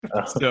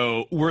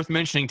So worth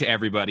mentioning to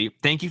everybody,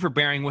 thank you for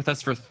bearing with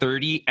us for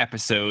 30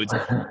 episodes.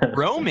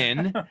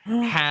 Roman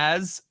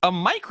has a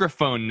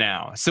microphone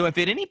now. So if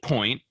at any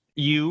point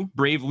you,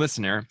 brave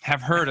listener,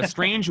 have heard a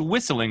strange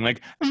whistling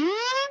like...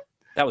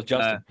 That was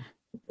Justin.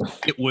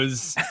 It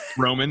was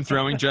Roman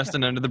throwing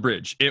Justin under the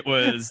bridge. It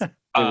was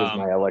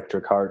my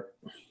electric heart.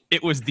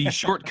 It was the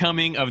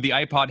shortcoming of the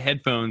iPod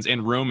headphones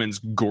and Roman's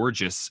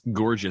gorgeous,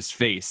 gorgeous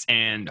face.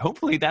 And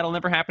hopefully that'll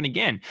never happen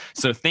again.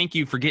 So thank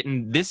you for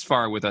getting this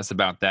far with us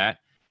about that.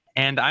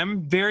 And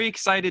I'm very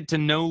excited to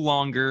no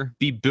longer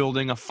be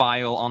building a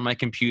file on my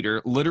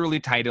computer,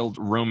 literally titled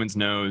Roman's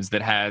Nose,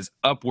 that has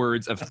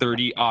upwards of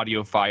 30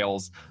 audio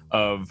files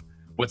of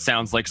what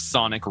sounds like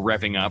Sonic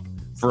revving up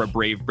for a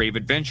brave, brave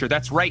adventure.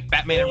 That's right,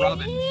 Batman and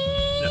Robin.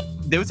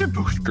 Those are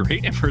both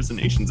great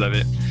impersonations of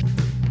it.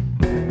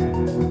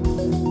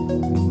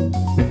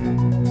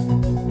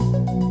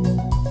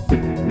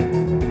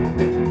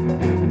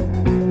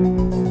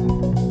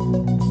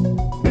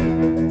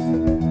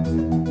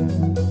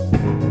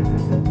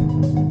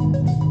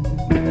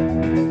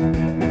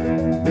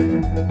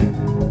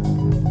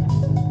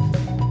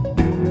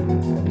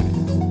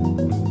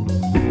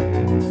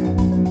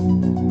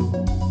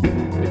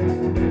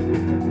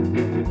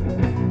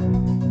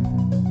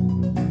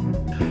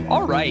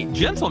 All right,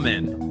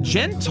 gentlemen,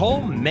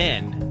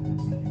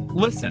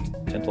 listen.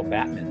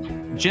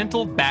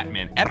 Gentle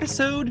Batman.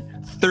 Episode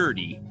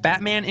 30,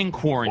 Batman in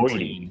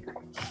Quarantine.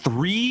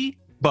 3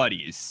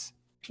 buddies,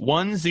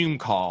 1 Zoom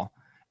call.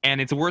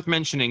 And it's worth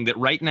mentioning that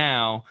right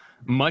now,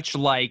 much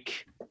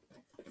like,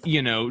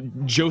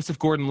 Joseph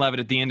Gordon-Levitt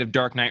at the end of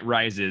Dark Knight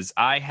Rises,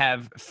 I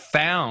have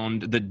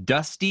found the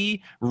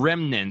dusty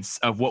remnants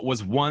of what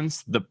was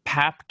once the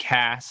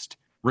Papcast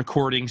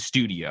recording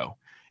studio.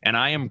 And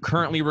I am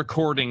currently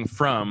recording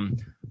from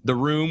the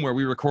room where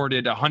we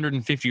recorded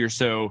 150 or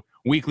so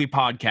weekly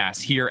podcasts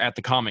here at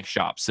the comic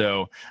shop.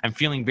 So I'm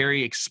feeling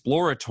very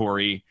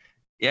exploratory.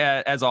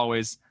 Yeah, as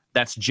always,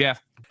 that's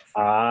Jeff.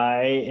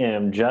 I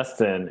am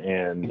Justin,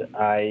 and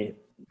I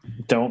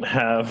don't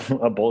have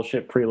a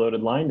bullshit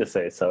preloaded line to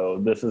say,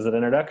 so this is an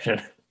introduction.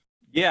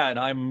 Yeah, and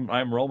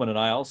I'm Roman, and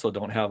I also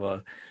don't have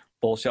a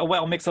bullshit. Oh,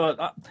 well, mix it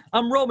up.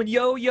 I'm Roman.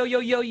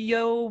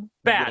 Yo,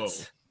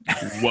 bats.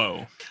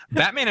 Whoa.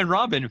 Batman and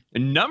Robin,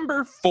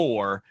 number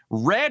 4,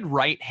 Red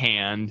Right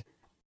Hand,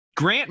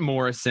 Grant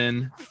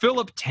Morrison,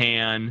 Philip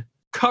Tan,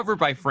 cover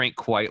by Frank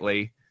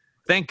Quitely.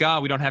 Thank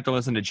God we don't have to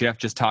listen to Jeff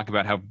just talk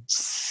about how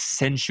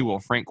sensual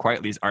Frank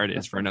Quitely's art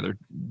is for another,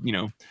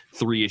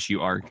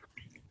 3-issue arc.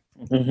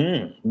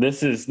 Mm-hmm.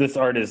 This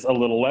art is a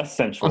little less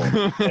sensual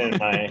than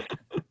my...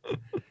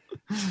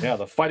 Yeah,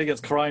 the fight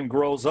against crime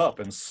grows up,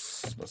 and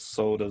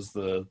so does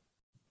the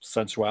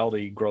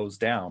sensuality goes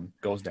down.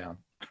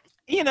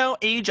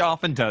 Age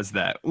often does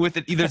that.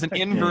 There's an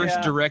inverse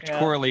direct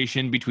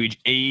correlation between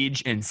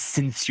age and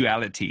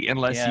sensuality,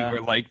 unless you are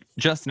like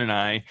Justin and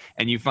I,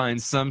 and you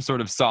find some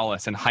sort of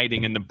solace in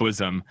hiding in the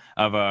bosom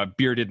of a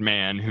bearded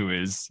man who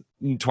is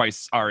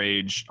twice our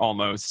age,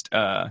 almost.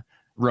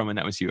 Roman,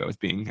 that was you. I was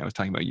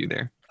talking about you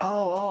there.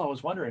 Oh, I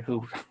was wondering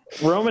who.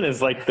 Roman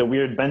is like the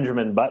weird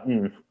Benjamin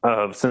Button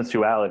of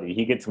sensuality.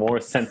 He gets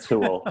more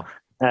sensual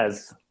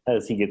as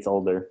he gets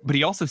older. But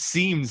he also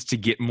seems to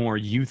get more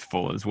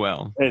youthful as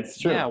well. It's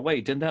true. Yeah,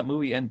 wait, didn't that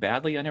movie end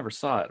badly? I never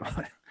saw it.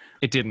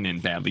 It didn't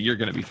end badly. You're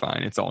going to be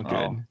fine. It's all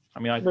good. I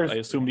mean, I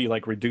assumed he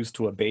reduced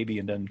to a baby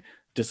and then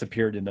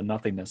disappeared into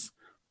nothingness.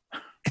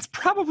 It's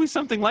probably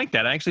something like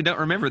that. I actually don't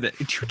remember that.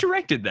 Who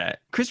directed that?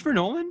 Christopher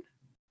Nolan?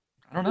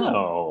 I don't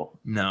know.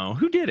 No.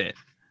 Who did it?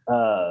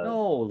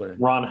 Nolan.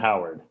 Ron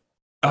Howard.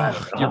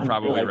 Oh, you're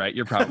probably right.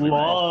 You're probably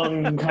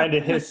long, kind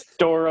of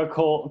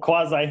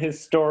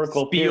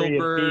quasi-historical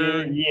Spielberg,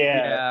 period.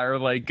 Yeah, or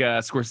like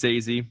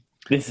Scorsese.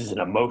 This is an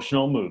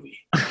emotional movie.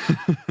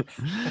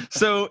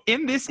 So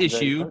in this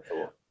issue,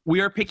 we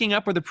are picking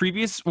up where the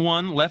previous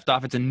one left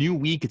off. It's a new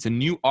week. It's a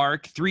new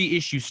arc,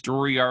 3-issue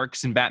story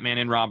arcs in Batman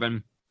and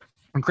Robin.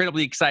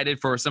 Incredibly excited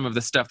for some of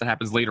the stuff that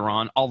happens later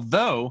on,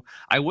 although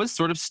I was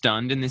sort of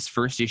stunned in this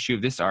first issue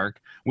of this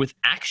arc with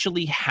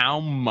actually how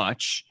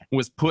much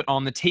was put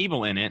on the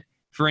table in it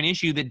for an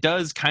issue that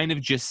does kind of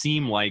just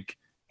seem like,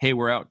 hey,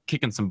 we're out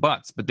kicking some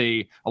butts, but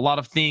a lot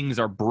of things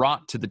are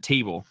brought to the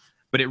table.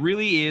 But it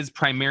really is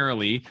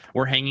primarily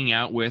we're hanging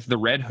out with the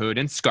Red Hood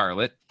and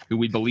Scarlet, who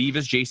we believe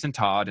is Jason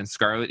Todd, and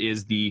Scarlet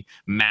is the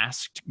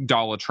masked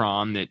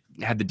Dollatron that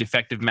had the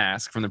defective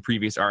mask from the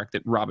previous arc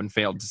that Robin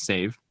failed to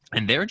save.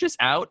 And they're just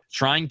out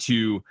trying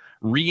to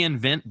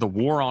reinvent the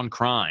war on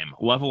crime,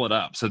 level it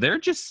up. So they're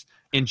just,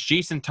 in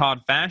Jason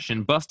Todd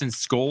fashion, busting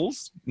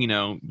skulls,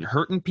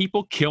 hurting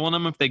people, killing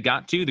them if they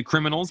got to, the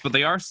criminals, but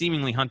they are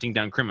seemingly hunting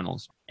down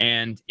criminals.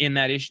 And in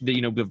that issue,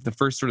 the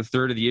first sort of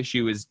third of the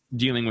issue is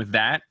dealing with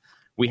that.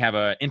 We have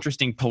an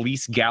interesting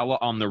police gala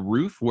on the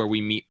roof where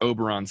we meet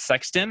Oberon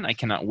Sexton. I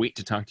cannot wait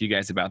to talk to you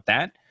guys about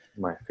that.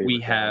 My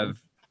favorite.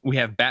 We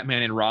have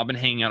Batman and Robin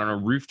hanging out on a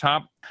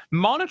rooftop,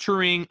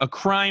 monitoring a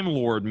crime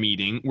lord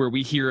meeting where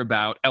we hear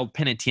about El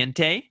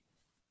Penitente,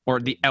 or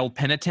the El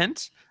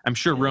Penitent. I'm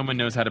sure Roman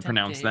knows how to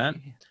pronounce that.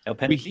 El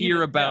We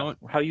hear about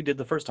how you did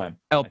the first time.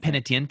 El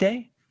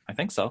Penitente. I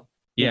think so.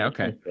 Yeah,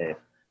 okay.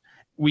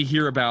 We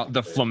hear about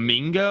the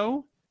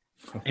Flamingo,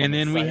 and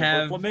then we Excited for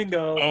have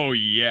Flamingo. Oh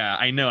yeah,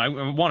 I know. I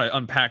want to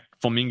unpack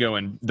Flamingo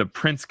and the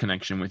Prince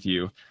connection with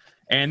you,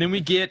 and then we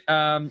get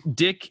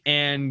Dick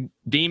and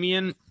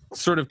Damien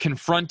sort of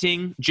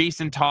confronting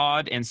Jason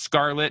Todd and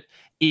Scarlett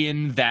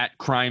in that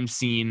crime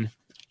scene,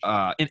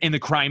 in the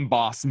crime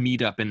boss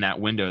meetup in that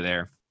window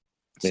there.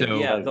 So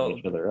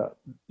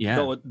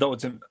Yeah, though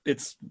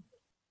it's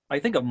I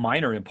think of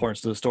minor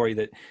importance to the story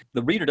that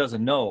the reader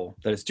doesn't know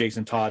that it's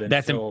Jason Todd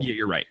until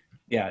you're right.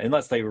 Yeah,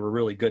 unless they were a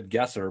really good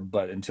guesser,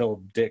 but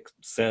until Dick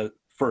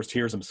first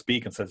hears him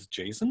speak and says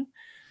Jason,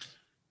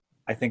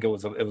 I think it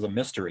was a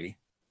mystery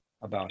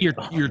about.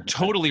 You're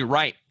totally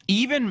right.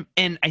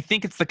 And I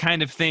think it's the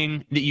kind of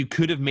thing that you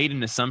could have made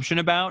an assumption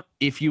about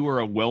if you were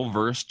a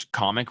well-versed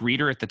comic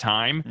reader at the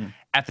time.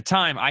 At the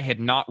time, I had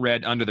not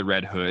read Under the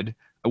Red Hood.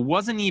 I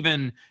wasn't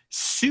even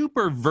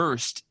super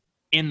versed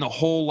in the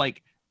whole,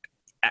 like,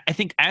 I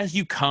think as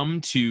you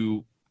come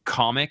to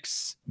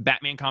comics,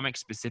 Batman comics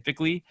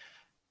specifically,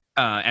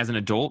 as an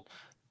adult,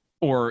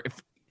 or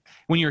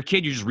when you're a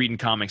kid, you're just reading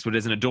comics, but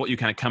as an adult, you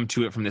kind of come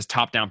to it from this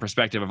top-down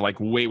perspective of like,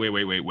 wait.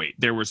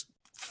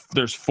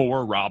 There's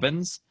 4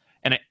 Robins,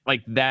 and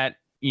that,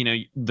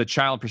 the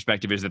child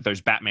perspective is that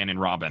there's Batman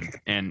and Robin,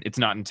 and it's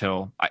not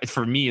until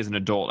for me as an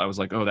adult, I was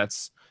like, oh,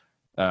 that's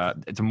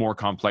it's more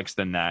complex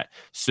than that.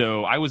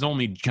 So I was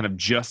only kind of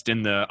just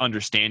in the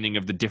understanding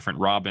of the different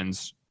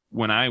Robins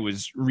when I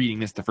was reading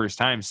this the first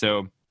time.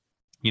 So,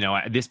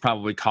 this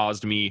probably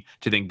caused me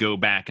to then go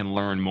back and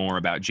learn more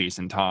about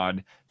Jason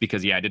Todd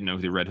because, I didn't know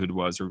who the Red Hood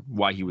was or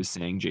why he was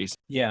saying Jason.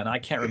 Yeah, and I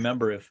can't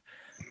remember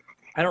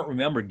I don't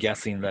remember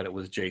guessing that it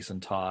was Jason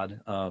Todd,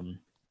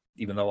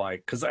 even though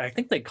because I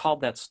think they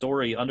called that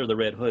story Under the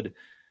Red Hood,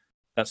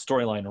 that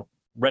storyline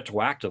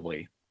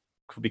retroactively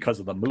because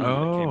of the movie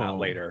that came out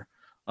later.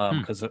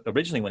 Because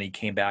originally when he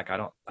came back, I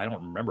don't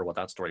remember what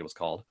that story was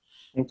called.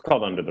 It's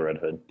called Under the Red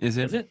Hood. Is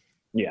it? Is it?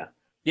 Yeah.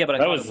 Yeah, but I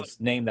thought it was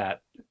named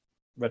that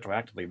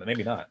retroactively, but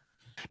maybe not.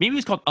 Maybe it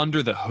was called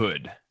Under the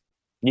Hood.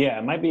 Yeah,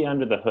 it might be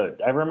Under the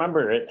Hood. I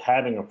remember it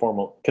having a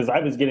formal, because I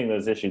was getting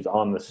those issues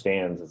on the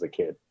stands as a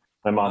kid.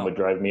 My mom would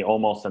drive me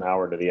almost an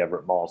hour to the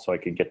Everett Mall so I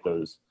could get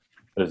those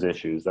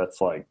issues.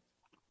 That's like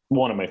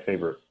one of my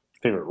favorite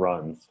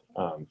runs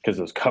because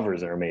those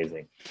covers are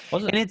amazing.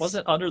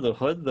 Wasn't Under the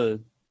Hood the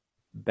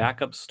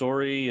backup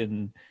story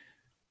in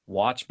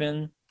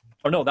Watchmen?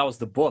 Oh no, that was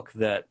the book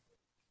that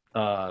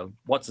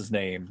what's his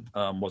name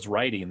was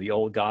writing, the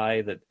old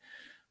guy that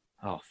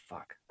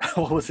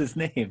what was his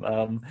name?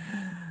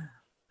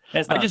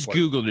 I just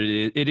Googled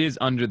it. It is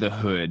Under the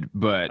Hood,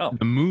 but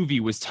the movie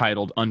was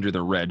titled Under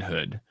the Red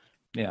Hood.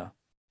 Yeah.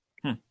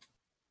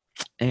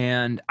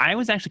 And I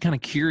was actually kind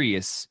of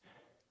curious.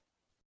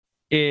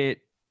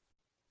 It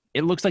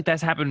looks like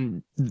that's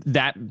happened.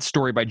 That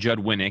story by Judd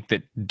Winnick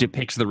that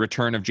depicts the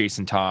return of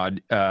Jason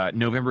Todd,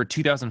 November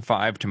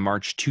 2005 to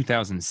March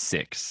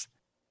 2006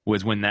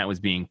 was when that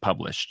was being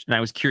published. And I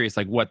was curious,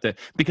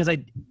 because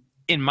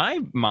in my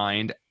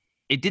mind,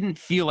 it didn't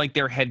feel like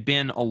there had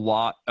been a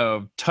lot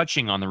of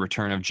touching on the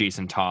return of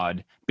Jason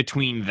Todd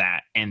between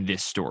that and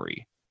this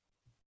story.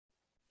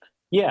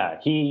 Yeah,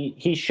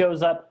 he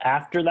shows up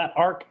after that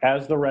arc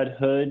as the Red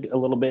Hood a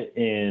little bit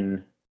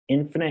in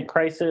Infinite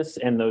Crisis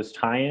and those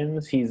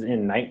tie-ins. He's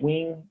in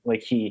Nightwing.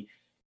 Like he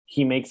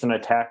makes an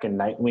attack in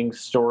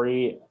Nightwing's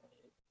story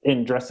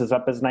and dresses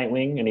up as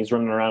Nightwing, and he's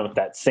running around with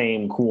that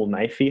same cool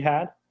knife he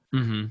had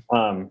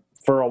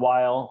for a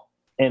while.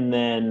 And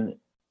then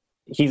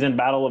he's in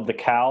Battle of the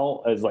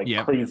Cowl as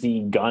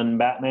crazy gun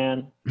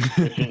Batman,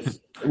 which is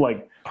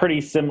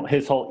pretty similar.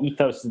 His whole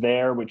ethos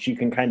there, which you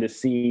can kind of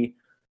see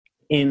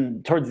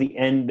towards the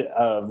end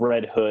of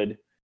Red Hood.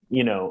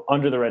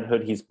 Under the Red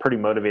Hood, he's pretty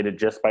motivated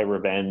just by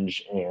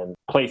revenge and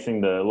placing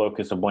the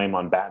locus of blame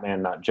on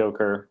Batman, not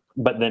Joker.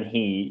 But then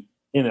he,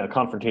 in a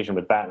confrontation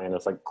with Batman,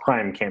 it's like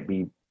crime can't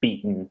be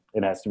beaten.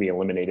 It has to be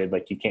eliminated.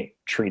 You can't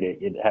treat it.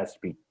 It has to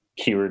be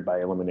cured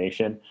by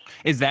elimination.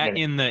 Is that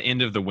in the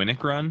end of the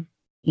Winnick run?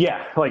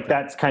 Yeah,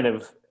 that's kind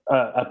of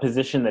a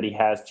position that he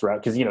has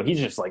throughout. Because, he's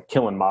just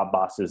killing mob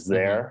bosses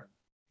there.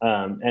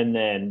 And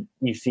then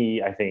you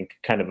see, I think,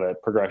 kind of a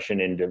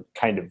progression into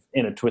kind of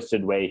in a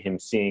twisted way, him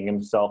seeing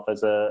himself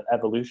as a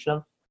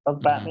evolution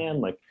of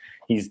Batman.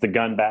 He's the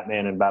gun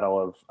Batman in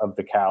Battle of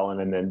the Cowl.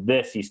 And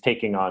then he's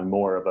taking on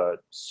more of a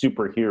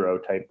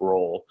superhero type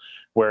role,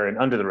 where in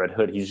Under the Red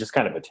Hood, he's just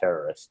kind of a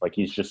terrorist.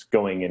 He's just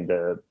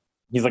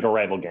he's like a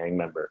rival gang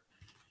member.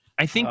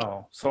 I think.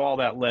 Oh, so all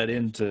that led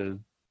into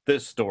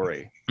this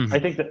story. I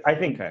think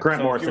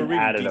Grant Morrison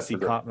added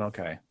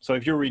okay. So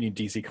if you're reading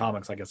DC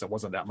Comics, I guess it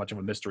wasn't that much of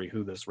a mystery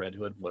who this Red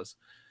Hood was.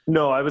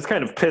 No, I was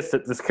kind of pissed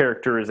at this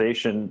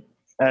characterization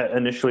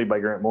initially by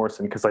Grant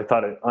Morrison because I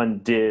thought it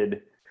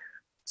undid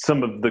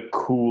some of the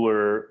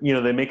cooler.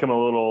 They make him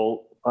a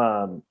little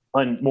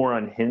more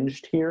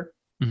unhinged here,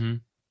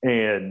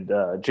 and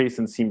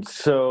Jason seemed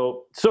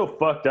so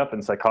fucked up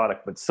and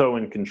psychotic, but so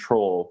in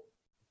control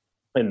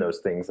in those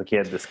things. Like he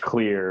had this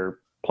clear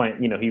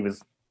plan. You know, he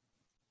was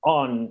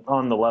on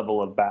the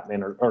level of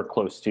Batman or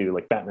close to.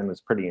 Like Batman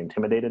was pretty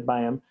intimidated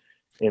by him.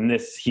 In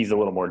this, he's a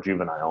little more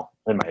juvenile,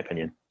 in my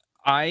opinion.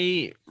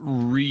 I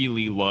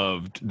really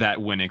loved that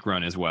Winnick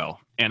run as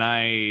well, and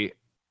I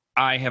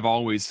have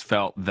always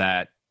felt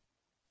that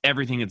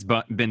everything that's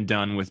been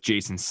done with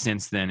Jason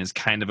since then is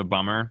kind of a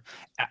bummer.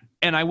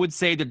 And I would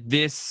say that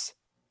this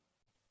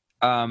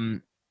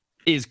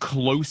is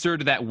closer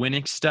to that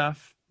Winnick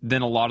stuff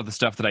than a lot of the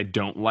stuff that I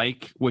don't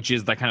like, which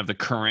is the kind of the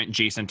current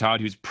Jason Todd,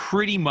 who's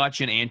pretty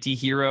much an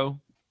anti-hero.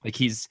 Like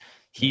he's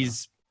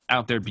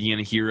out there being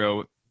a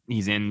hero.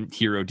 He's in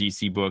hero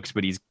DC books,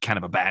 but he's kind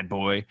of a bad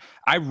boy.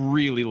 I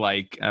really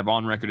like, I'm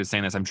on record as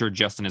saying this, I'm sure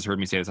Justin has heard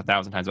me say this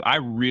 1,000 times, but I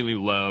really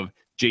love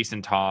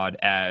Jason Todd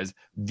as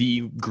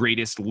the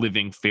greatest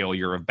living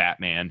failure of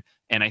Batman.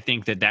 And I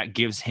think that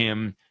gives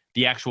him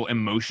the actual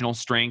emotional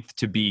strength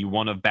to be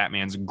one of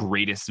Batman's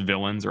greatest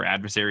villains or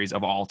adversaries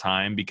of all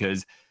time,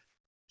 because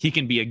he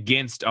can be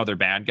against other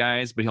bad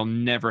guys, but he'll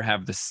never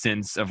have the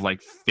sense of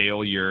like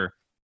failure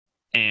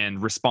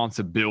and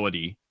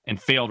responsibility and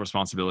failed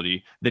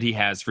responsibility that he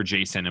has for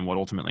Jason and what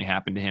ultimately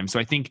happened to him. So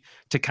I think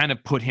to kind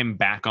of put him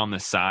back on the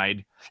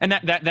side, and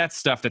that's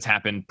stuff that's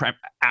happened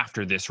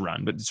after this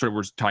run, but sort of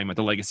we're talking about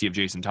the legacy of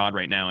Jason Todd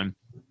right now.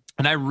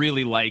 And I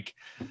really like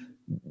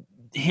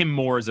him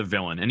more as a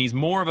villain, and he's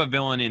more of a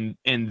villain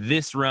in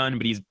this run,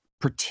 but he's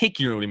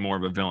particularly more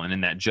of a villain in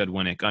that Judd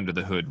Winnick Under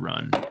the Hood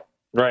run.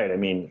 Right. I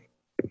mean,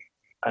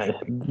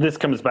 this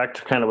comes back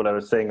to kind of what I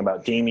was saying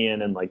about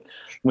Damian, and like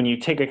when you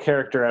take a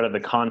character out of the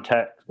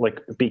context, like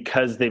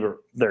because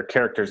they're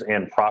characters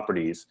and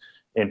properties,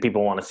 and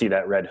people want to see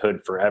that Red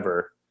Hood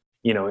forever.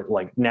 You know,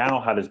 like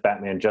now, how does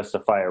Batman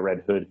justify a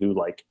Red Hood who,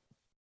 like,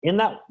 in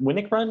that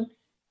Winnick run,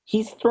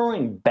 he's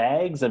throwing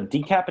bags of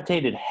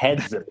decapitated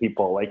heads at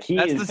people? Like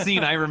that's the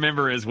scene I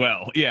remember as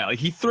well. Yeah, like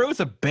he throws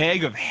a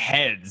bag of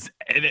heads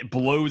and it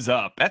blows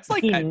up. That's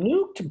like he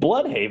nuked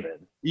Bloodhaven.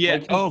 Yeah.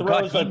 Like he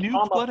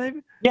nuked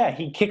Bloodhaven? Yeah,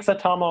 he kicks a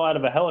Tomo out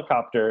of a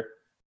helicopter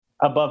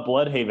above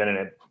Bloodhaven and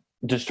it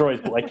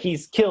destroys. Like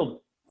he's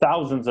killed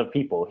thousands of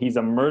people. He's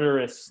a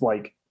murderous,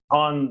 like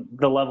on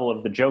the level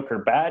of the Joker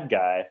bad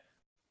guy.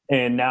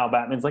 And now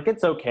Batman's like,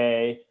 it's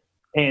okay.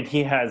 And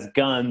he has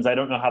guns. I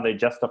don't know how they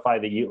justify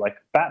like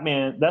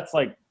Batman. That's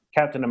like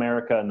Captain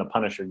America and the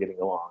Punisher getting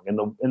along.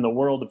 In the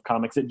world of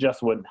comics, it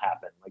just wouldn't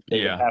happen. Like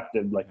they would have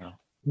to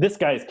this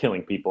guy's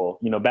killing people.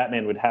 You know,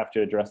 Batman would have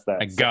to address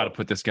that. I got to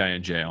put this guy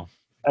in jail.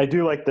 I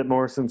do like that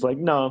Morrison's like,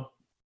 no,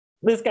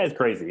 this guy's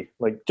crazy.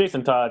 Like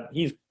Jason Todd,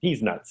 he's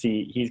nuts.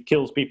 He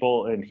kills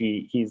people, and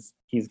he's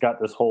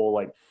got this whole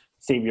like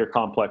savior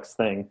complex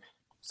thing.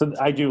 So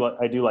I do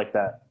like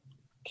that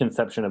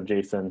conception of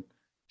Jason.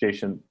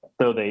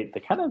 Though they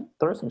kind of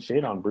throw some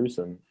shade on Bruce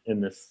in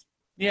this.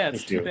 Yeah,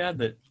 it's too bad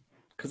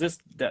because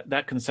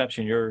that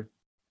conception you're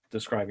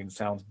describing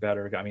sounds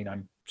better. I mean,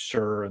 I'm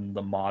sure in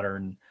the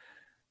modern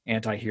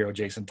anti-hero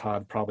Jason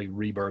Todd, probably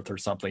Rebirth or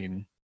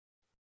something,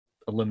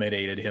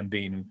 eliminated him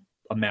being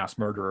a mass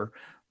murderer,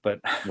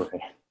 but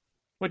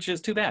which is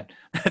too bad.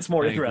 That's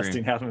more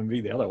interesting having him be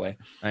the other way.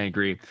 I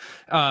agree.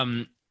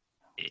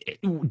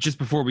 Just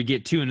before we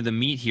get too into the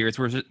meat here, it's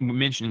worth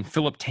mentioning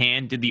Philip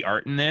Tan did the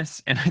art in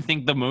this, and I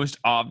think the most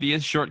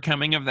obvious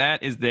shortcoming of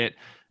that is that,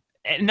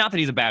 not that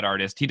he's a bad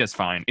artist, he does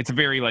fine. It's a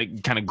very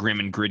like kind of grim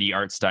and gritty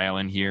art style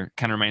in here.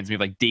 Kind of reminds me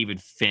of like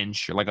David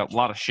Finch, or like a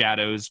lot of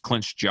shadows,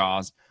 clenched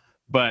jaws.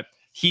 But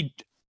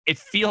it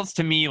feels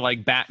to me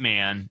like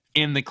Batman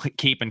in the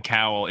cape and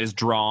cowl is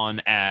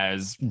drawn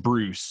as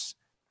Bruce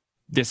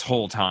this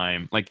whole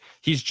time. Like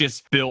he's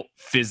just built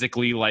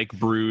physically like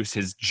Bruce,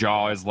 his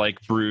jaw is like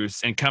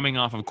Bruce, and coming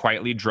off of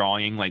quietly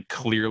drawing like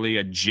clearly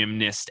a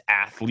gymnast,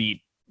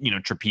 athlete,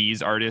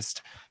 trapeze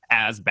artist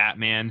as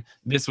Batman,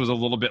 this was a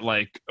little bit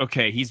like,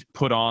 okay, he's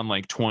put on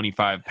like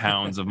 25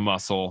 pounds of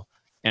muscle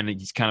and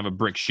he's kind of a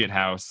brick shit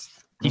house.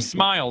 He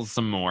smiles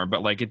some more,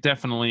 but like it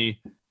definitely,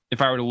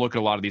 if I were to look at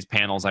a lot of these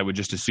panels, I would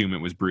just assume it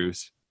was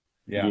Bruce.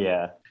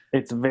 Yeah.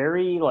 It's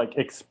very like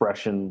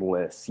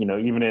expressionless,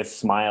 even his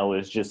smile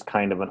is just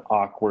kind of an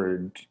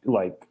awkward,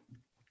 like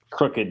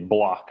crooked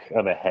block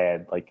of a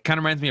head. Like kind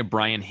of reminds me of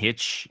Brian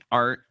Hitch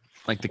art,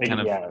 like the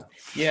kind of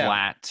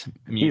flat.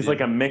 Music. He's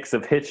like a mix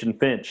of Hitch and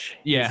Finch.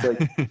 Yeah.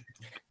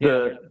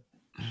 Like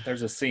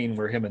there's a scene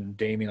where him and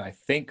Damian, I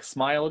think,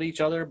 smile at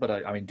each other, but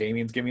I mean,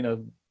 Damian's giving a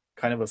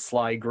kind of a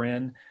sly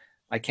grin.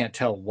 I can't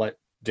tell what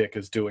Dick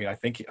is doing. I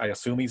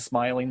assume he's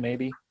smiling,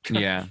 maybe.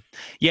 Yeah.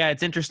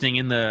 It's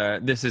interesting.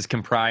 This is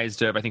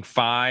comprised of, I think,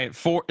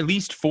 at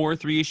least four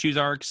 3-issue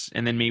arcs,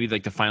 and then maybe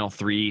like the final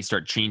 3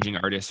 start changing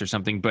artists or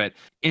something. But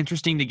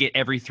interesting to get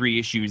every 3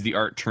 issues the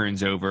art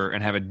turns over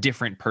and have a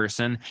different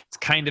person. It's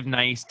kind of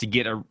nice to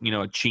get a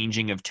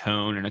changing of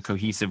tone in a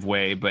cohesive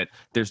way. But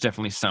there's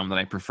definitely some that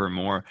I prefer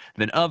more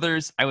than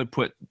others. I would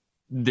put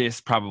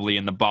this probably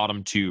in the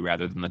bottom 2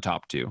 rather than the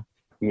top 2.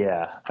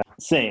 Yeah,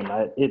 same.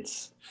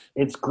 It's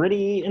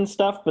gritty and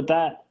stuff, but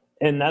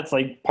that's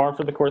like par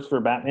for the course for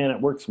Batman.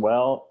 It works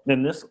well.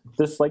 And this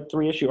like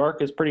 3-issue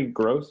arc is pretty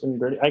gross and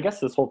gritty. I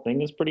guess this whole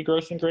thing is pretty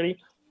gross and gritty.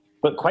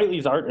 But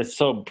Quitely's art is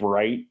so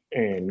bright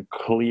and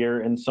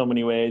clear in so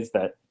many ways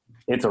that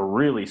it's a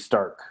really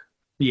stark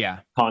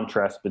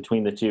contrast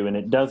between the two, and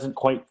it doesn't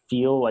quite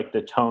feel like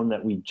the tone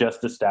that we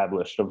just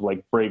established of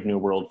like Brave New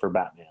World for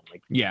Batman.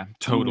 Like,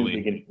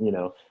 totally.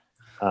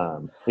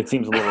 It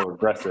seems a little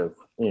aggressive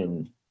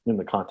in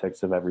the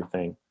context of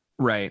everything.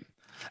 Right.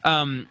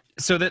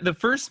 So the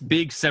first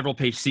big several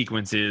page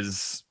sequence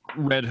is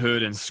Red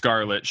Hood and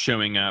Scarlet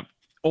showing up,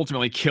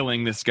 ultimately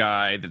killing this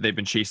guy that they've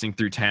been chasing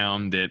through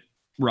town that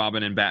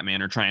Robin and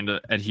Batman are trying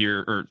to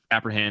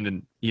apprehend,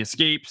 and he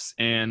escapes,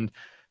 and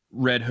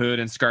Red Hood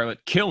and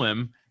Scarlet kill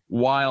him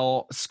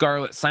while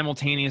Scarlet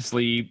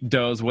simultaneously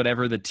does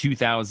whatever the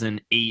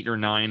 2008 or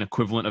 9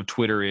 equivalent of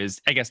Twitter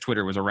is. I guess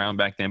Twitter was around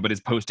back then, but is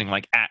posting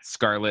like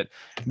 @Scarlet.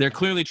 They're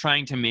clearly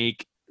trying to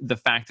make the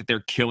fact that they're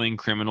killing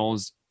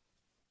criminals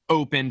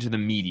open to the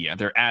media.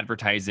 They're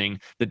advertising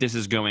that this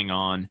is going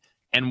on.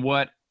 And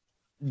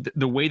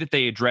the way that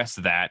they address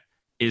that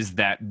is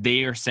that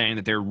they are saying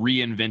that they're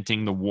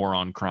reinventing the war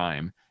on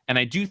crime. And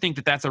I do think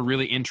that that's a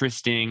really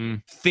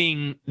interesting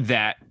thing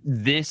that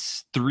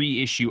this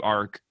 3-issue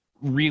arc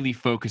really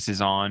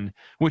focuses on,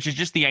 which is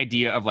just the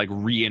idea of like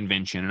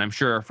reinvention. And I'm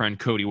sure our friend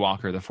Cody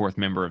Walker, the 4th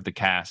member of the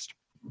cast,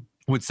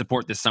 would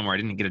support this somewhere. I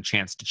didn't get a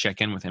chance to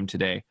check in with him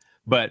today.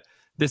 But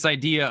this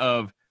idea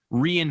of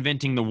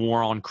reinventing the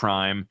war on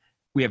crime.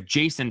 We have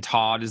Jason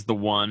Todd is the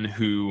one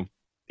who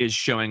is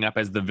showing up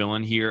as the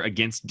villain here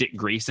against Dick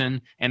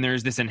Grayson. And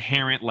there's this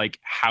inherent, like,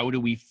 how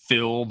do we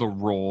fill the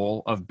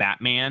role of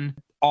Batman?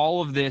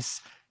 All of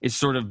this is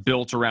sort of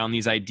built around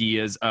these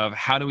ideas of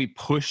how do we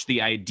push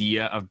the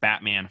idea of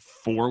Batman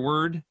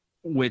forward,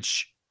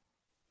 which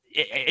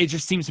it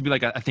just seems to be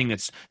like a thing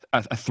that's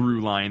a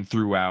through line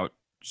throughout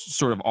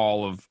sort of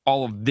all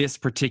of this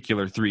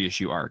particular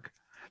 3-issue arc.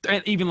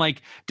 And even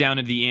like down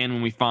at the end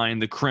when we find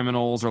the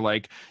criminals are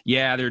like,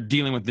 yeah, they're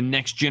dealing with the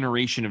next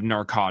generation of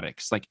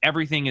narcotics. Like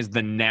everything is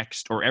the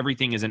next, or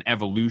everything is an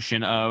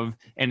evolution of.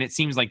 And it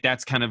seems like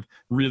that's kind of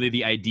really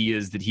the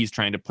ideas that he's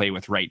trying to play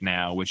with right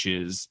now, which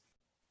is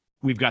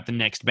we've got the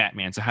next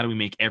Batman. So how do we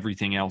make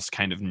everything else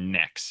kind of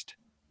next?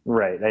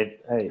 Right.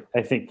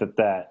 I think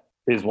that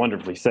is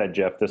wonderfully said,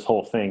 Jeff. This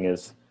whole thing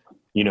is,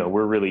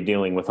 we're really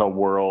dealing with a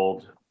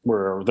world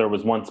where there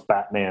was once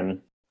Batman,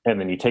 and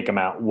then you take him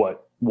out,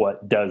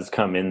 what does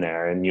come in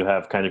there, and you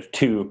have kind of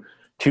two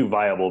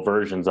viable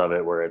versions of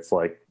it, where it's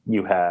like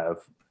you have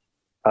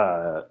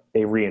a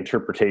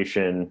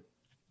reinterpretation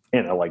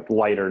in a like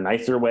lighter,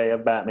 nicer way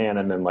of Batman,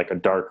 and then like a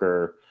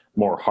darker,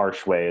 more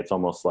harsh way. It's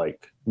almost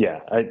like,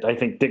 I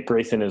think Dick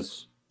Grayson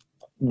is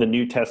the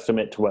New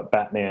Testament to what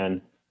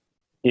Batman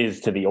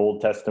is to the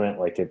Old Testament.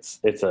 Like it's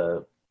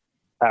a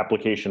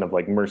application of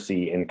like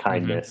mercy and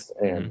kindness,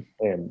 and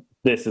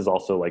this is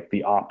also like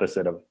the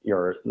opposite of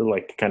your,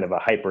 like kind of a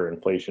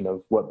hyperinflation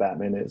of what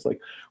Batman is. Like,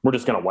 we're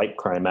just going to wipe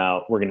crime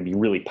out. We're going to be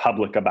really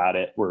public about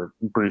it. Where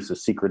Bruce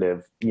is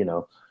secretive,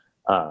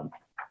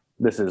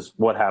 this is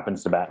what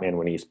happens to Batman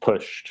when he's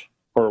pushed,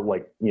 or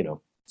like,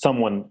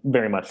 someone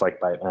very much like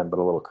Batman, but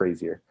a little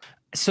crazier.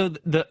 So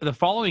the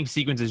following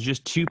sequence is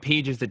just 2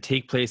 pages that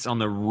take place on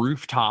the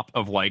rooftop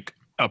of like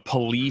a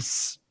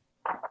police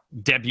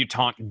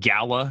debutante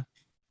gala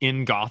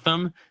in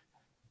Gotham.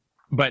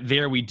 But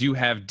there we do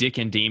have Dick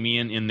and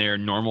Damian in their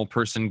normal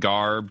person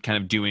garb, kind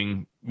of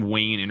doing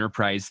Wayne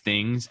Enterprise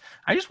things.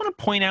 I just want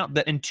to point out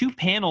that in 2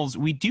 panels,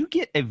 we do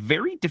get a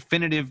very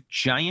definitive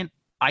giant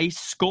ice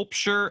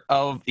sculpture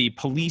of a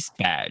police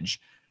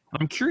badge.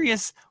 I'm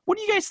curious, what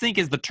do you guys think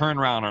is the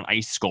turnaround on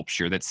ice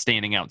sculpture that's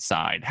standing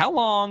outside? How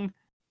long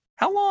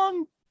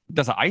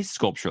does an ice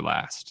sculpture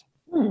last?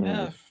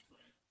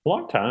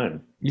 Long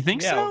time. You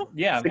think so?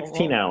 Yeah.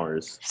 16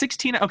 hours.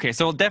 16. Okay,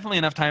 so definitely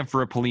enough time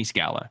for a police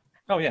gala.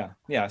 Oh yeah.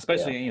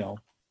 Especially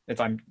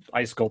if I'm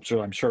ice sculpture,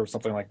 I'm sure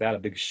something like that, a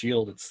big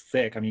shield. It's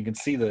thick. I mean, you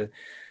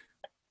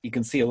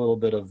can see a little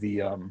bit of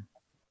the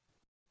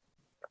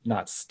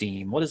not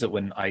steam. What is it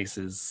when ice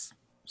is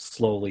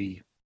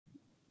slowly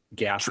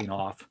gassing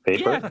off?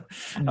 Vapor.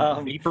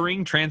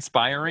 Vaporing,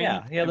 transpiring.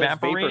 Yeah. There's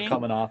vapor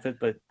coming off it,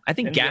 but I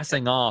think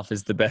gassing off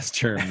is the best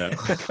term, though.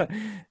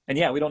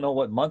 And we don't know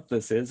what month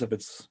this is. If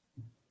it's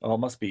it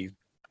must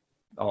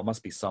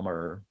be summer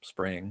or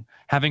spring.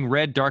 Having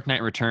read Dark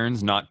Knight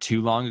Returns not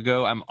too long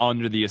ago, I'm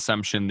under the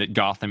assumption that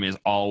Gotham is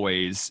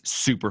always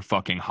super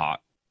fucking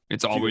hot.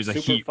 It's always a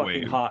heat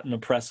wave. Hot and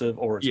oppressive,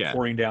 or it's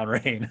pouring down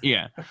rain.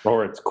 Yeah.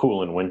 Or it's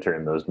cool in winter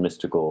in those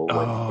mystical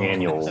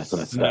annuals and stuff.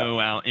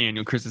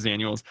 Christmas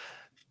annuals.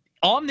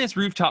 On this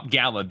rooftop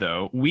gala,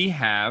 though, we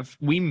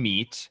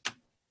meet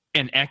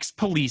an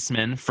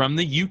ex-policeman from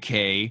the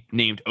UK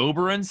named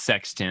Oberon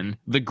Sexton,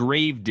 the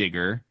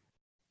Gravedigger.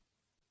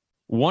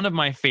 One of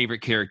my favorite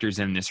characters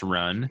in this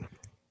run.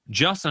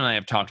 Justin and I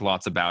have talked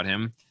lots about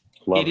him.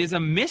 It is a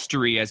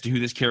mystery as to who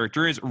this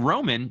character is.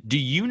 Roman, do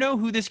you know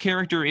who this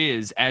character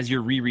is as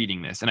you're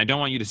rereading this? And I don't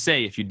want you to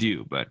say if you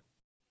do, but...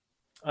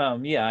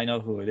 I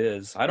know who it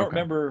is. I don't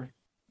remember...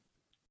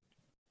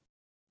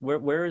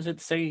 Where does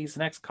it say he's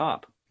an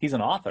ex-cop? He's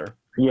an author.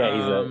 Yeah,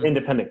 he's an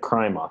independent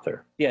crime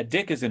author. Yeah,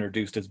 Dick is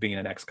introduced as being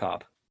an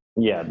ex-cop.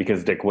 Yeah,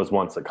 because Dick was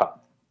once a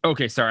cop.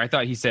 Okay, sorry. I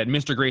thought he said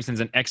Mr.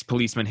 Grayson's an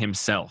ex-policeman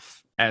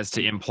himself, as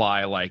to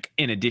imply, like,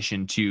 in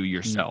addition to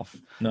yourself.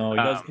 No, he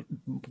does.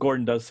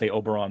 Gordon does say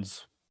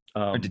Oberon's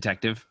A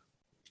detective.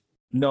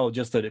 No,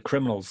 just that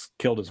criminals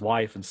killed his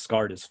wife and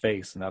scarred his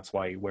face, and that's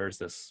why he wears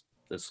this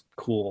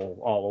cool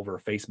all over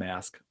face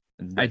mask.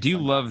 I do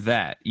love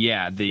that.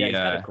 Yeah, he's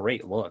got a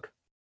great look.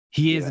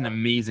 He is an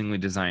amazingly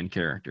designed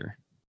character.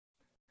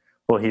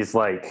 Well, he's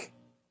like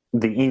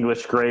the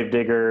English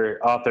gravedigger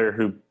author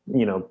who,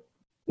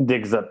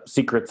 digs up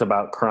secrets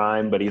about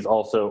crime, but he's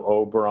also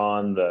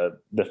Oberon,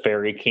 the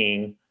fairy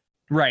king.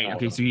 Right.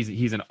 Okay, so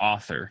he's an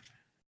author.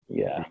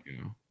 Yeah.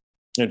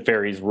 And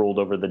fairies ruled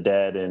over the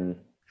dead in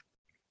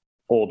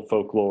old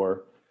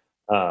folklore,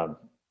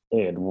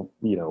 and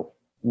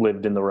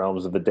lived in the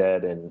realms of the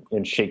dead. And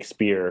in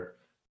Shakespeare,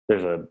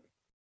 there's a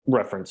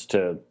reference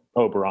to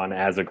Oberon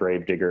as a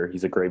gravedigger.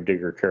 He's a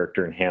gravedigger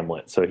character in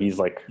Hamlet. So he's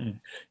like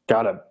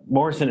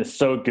Morrison is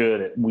so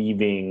good at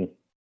weaving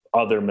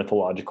other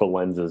mythological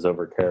lenses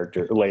over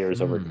layers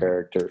over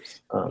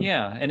characters.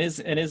 And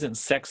isn't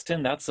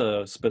Sexton, that's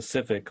a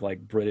specific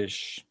like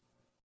British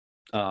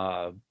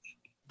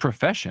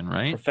profession,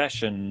 right?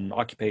 Profession,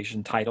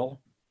 occupation, title.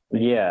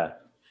 Yeah.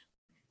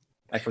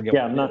 I forget.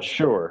 Yeah, I'm not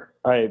sure.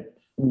 I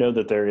know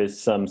that there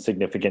is some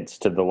significance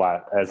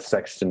to as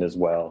Sexton as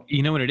well.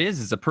 You know what it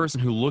is? It's a person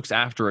who looks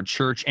after a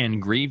church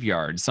and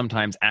graveyard,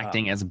 sometimes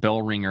acting as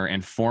bell ringer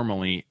and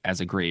formally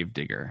as a grave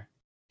digger.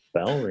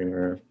 Bell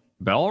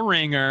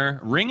ringer,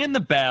 ringing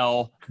the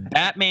bell.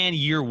 Batman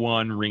Year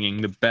One,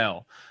 ringing the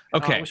bell.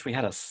 Okay. I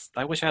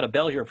wish I had a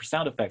bell here for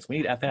sound effects. We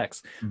need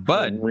FX.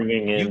 But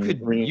ringing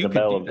the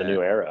bell of the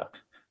new era.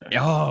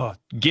 Oh,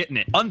 getting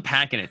it,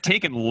 unpacking it,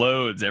 taking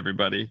loads,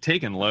 everybody,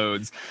 taking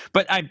loads.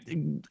 But I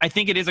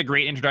think it is a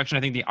great introduction.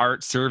 I think the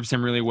art serves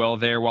him really well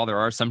there. While there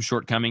are some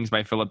shortcomings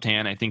by Philip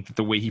Tan, I think that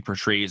the way he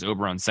portrays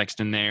Oberon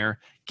Sexton there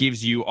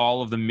gives you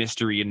all of the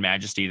mystery and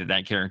majesty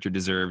that character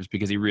deserves,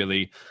 because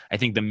I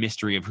think the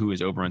mystery of who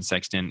is Oberon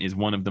Sexton is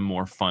one of the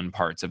more fun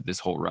parts of this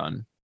whole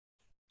run.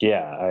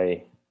 Yeah,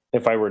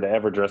 if I were to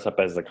ever dress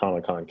up as a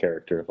Comic-Con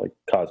character, like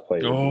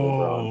cosplay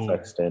Oberon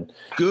Sexton.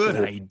 Good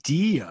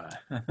idea.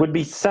 Would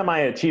be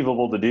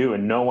semi-achievable to do,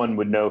 and no one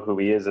would know who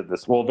he is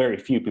very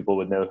few people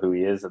would know who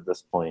he is at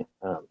this point.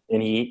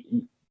 And he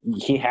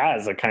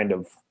has a kind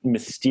of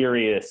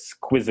mysterious,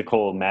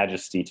 quizzical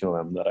majesty to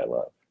him that I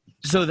love.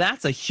 So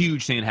that's a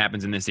huge thing that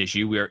happens in this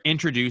issue. We are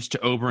introduced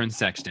to Oberon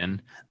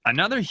Sexton.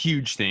 Another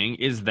huge thing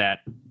is that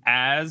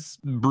as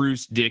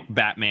Bruce, Dick,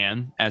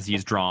 Batman, as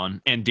he's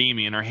drawn, and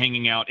Damian are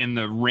hanging out in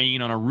the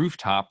rain on a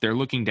rooftop, they're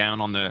looking down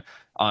on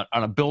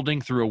a building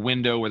through a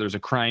window where there's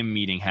a crime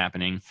meeting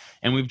happening.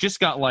 And we've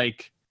just got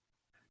like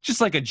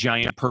a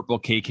giant purple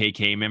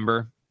KKK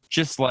member.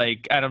 Just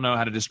like, I don't know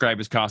how to describe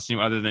his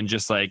costume other than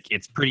just like,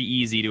 it's pretty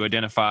easy to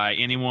identify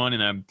anyone in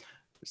a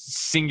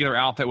singular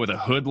outfit with a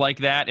hood like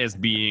that as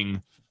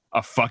being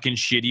a fucking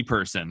shitty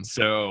person.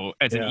 So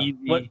it's an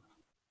easy.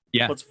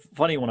 What's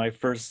funny when I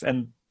first,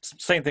 and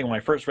same thing when I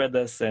first read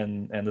this,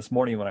 and this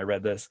morning when I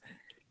read this,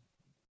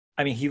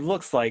 I mean, he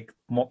looks like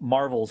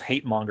Marvel's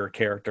hate monger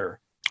character.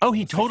 Oh,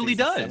 he totally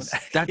does.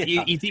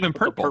 He's even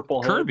purple.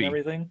 Purple Kirby and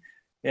everything.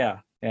 Yeah.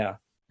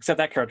 Except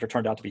that character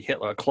turned out to be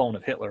Hitler, a clone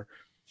of Hitler.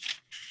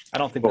 I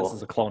don't think this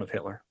is a clone of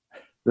Hitler.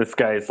 This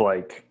guy's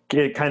like,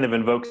 it kind of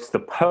invokes the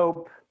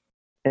Pope.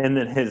 And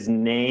then his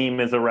name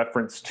is a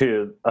reference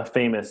to a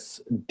famous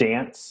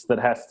dance that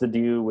has to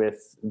do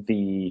with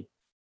the.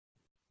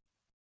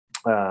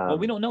 Well,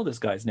 we don't know this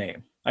guy's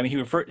name. I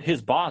mean,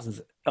 his boss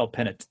is El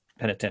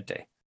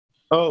Penitente.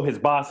 Oh, his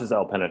boss is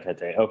El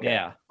Penitente. Okay.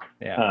 Yeah.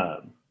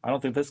 I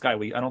don't think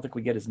I don't think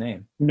we get his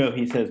name. No,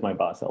 he says my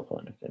boss El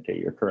Penitente.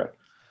 You're correct.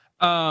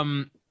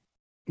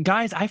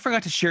 Guys, I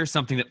forgot to share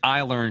something that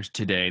I learned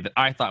today that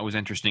I thought was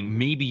interesting.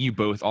 Maybe you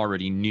both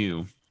already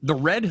knew. The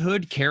Red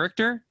Hood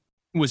character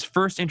was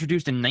first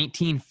introduced in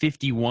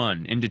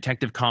 1951 in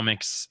Detective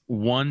Comics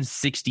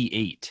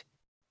 168.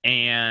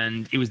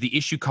 And it was the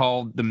issue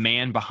called The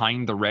Man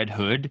Behind the Red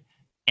Hood.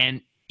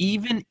 And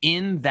even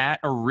in that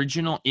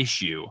original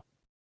issue,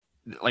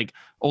 like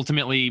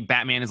ultimately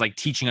Batman is like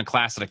teaching a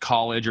class at a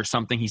college or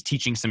something. He's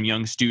teaching some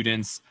young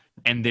students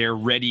and they're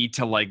ready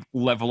to like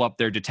level up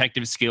their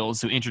detective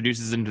skills. So he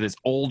introduces them to this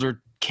older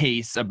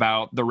case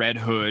about the Red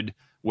Hood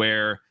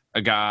where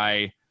a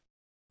guy...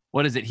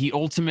 What is it?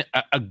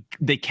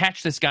 They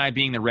catch this guy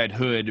being the Red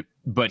Hood,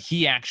 but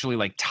he actually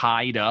like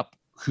tied up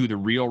who the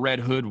real Red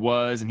Hood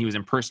was, and he was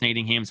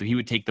impersonating him, so he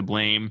would take the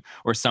blame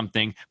or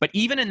something. But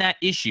even in that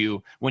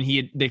issue,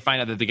 when they find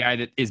out that the guy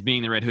that is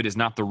being the Red Hood is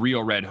not the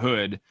real Red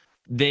Hood,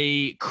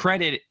 they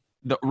credit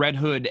the Red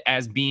Hood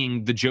as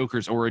being the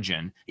Joker's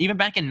origin, even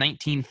back in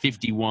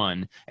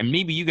 1951. And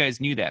maybe you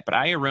guys knew that, but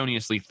I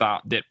erroneously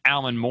thought that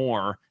Alan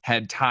Moore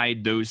had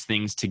tied those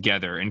things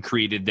together and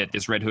created that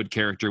this Red Hood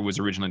character was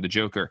originally the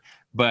Joker.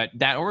 But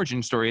that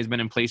origin story has been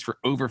in place for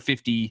over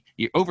 70,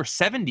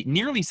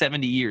 nearly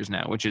 70 years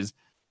now, which is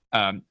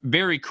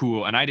very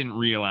cool. And I didn't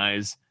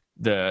realize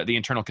the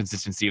internal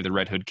consistency of the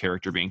Red Hood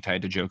character being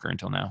tied to Joker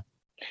until now.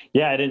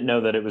 Yeah, I didn't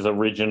know that it was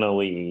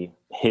originally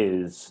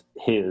his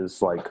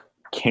like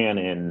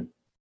canon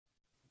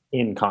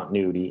in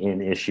continuity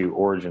in issue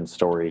origin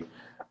story.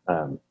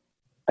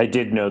 I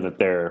did know that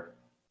there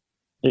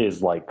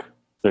is like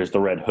there's the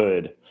Red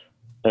Hood,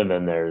 and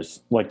then there's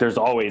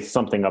always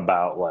something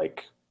about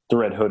like the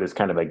Red Hood is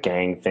kind of a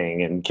gang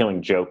thing, and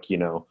Killing Joke, you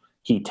know,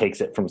 he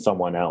takes it from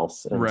someone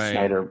else, and Right.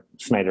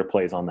 Snyder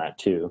plays on that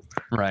too.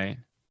 Right.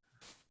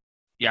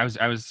 Yeah, I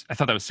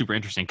thought that was super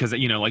interesting because,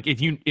 you know, like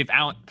if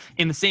Alan,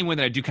 in the same way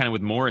that I do kind of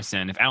with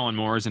Morrison, if Alan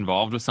Moore is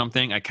involved with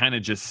something, I kind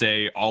of just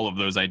say all of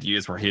those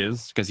ideas were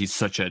his because he's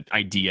such an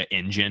idea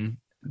engine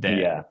that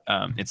Yeah.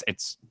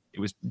 it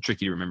was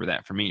tricky to remember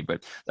that for me,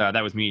 but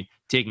that was me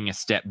taking a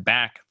step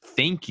back.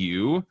 Thank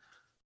you.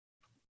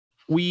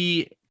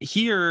 We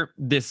hear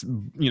this,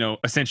 you know,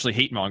 essentially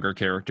hate monger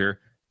character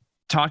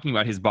talking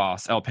about his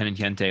boss El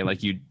Penitente,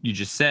 like you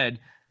just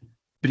said.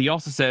 But he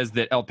also says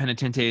that El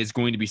Penitente is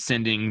going to be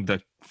sending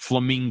the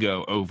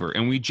Flamingo over.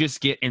 And we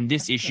just get in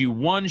this issue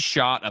one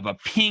shot of a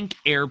pink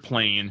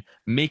airplane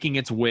making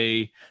its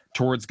way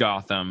towards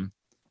Gotham.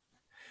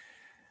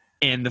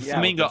 And the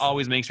Flamingo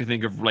always makes me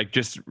think of like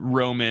just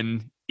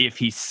Roman if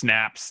he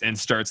snaps and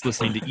starts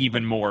listening to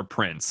even more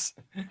Prince.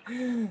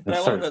 And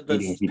I love that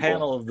this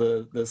panel of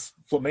this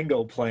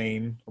Flamingo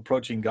plane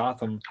approaching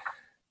Gotham.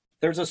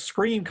 There's a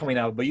scream coming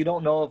out, but you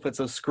don't know if it's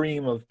a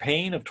scream of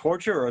pain, of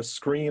torture, or a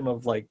scream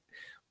of like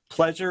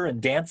pleasure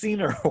and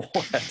dancing, or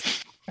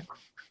what?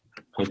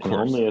 I can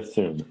only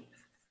assume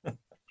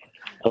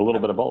a little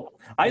bit of both.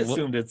 I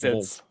assumed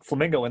it's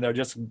Flamingo, and they're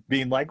just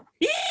being like,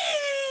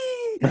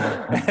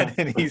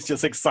 and he's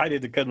just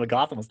excited to come to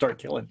Gotham and start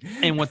killing.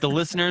 And what the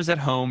listeners at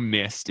home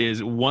missed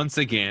is once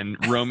again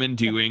Roman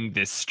doing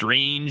this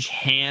strange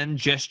hand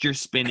gesture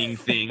spinning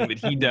thing that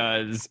he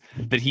does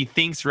that he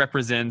thinks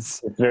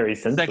represents it's very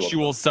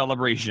sexual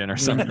celebration or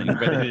something,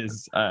 but it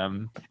is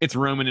it's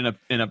Roman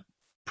in a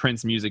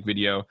Prince music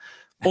video.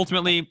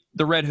 Ultimately,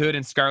 the Red Hood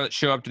and Scarlet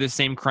show up to the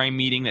same crime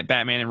meeting that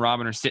Batman and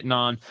Robin are sitting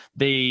on.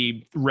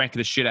 They wreck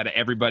the shit out of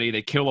everybody.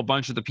 They kill a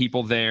bunch of the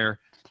people there.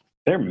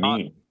 They're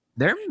mean.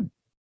 They're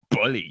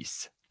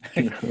bullies.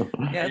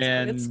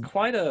 Yeah, it's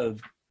quite a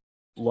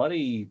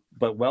bloody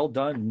but well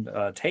done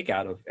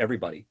takeout of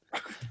everybody.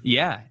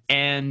 Yeah,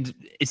 and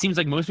it seems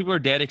like most people are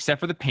dead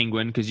except for the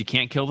Penguin because you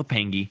can't kill the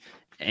Pengy.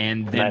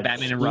 And then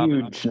Batman and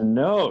Robin. Huge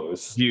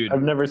nose, dude.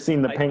 I've never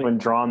seen the Penguin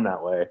drawn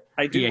that way.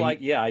 I do like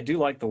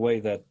the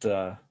way that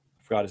I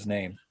forgot his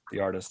name,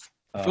 the artist.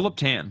 Philip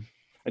Tan.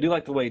 I do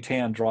like the way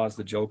Tan draws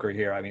the Joker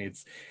here. I mean,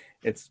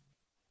 it's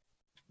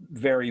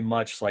very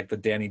much like the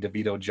Danny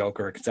DeVito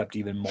Joker, except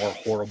even more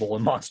horrible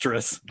and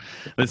monstrous.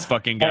 This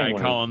fucking guy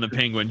Penguin. Calling the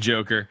Penguin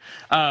Joker.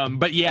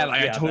 But yeah,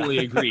 I totally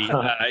agree.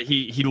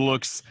 He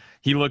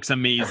looks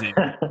amazing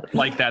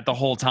like that the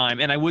whole time.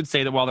 And I would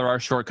say that while there are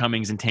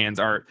shortcomings in Tan's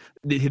art,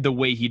 the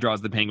way he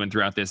draws the Penguin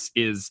throughout this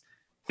is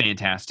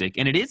fantastic.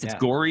 And it's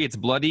gory, it's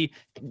bloody,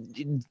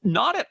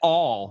 not at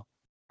all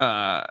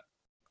a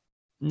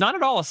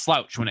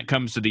slouch when it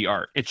comes to the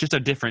art. It's just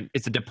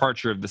it's a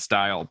departure of the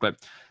style. But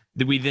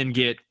we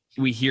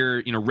hear,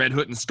 you know, Red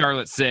Hood and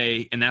Scarlet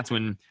say, and that's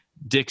when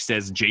Dick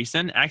says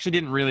Jason.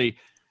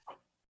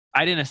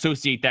 I didn't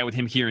associate that with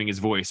him hearing his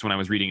voice when I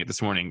was reading it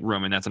this morning.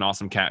 Roman, that's an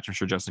awesome catch. I'm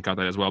sure Justin caught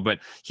that as well. But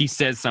he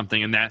says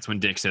something, and that's when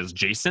Dick says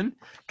Jason,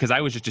 because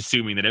I was just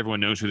assuming that everyone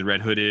knows who the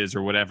Red Hood is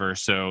or whatever,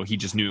 so he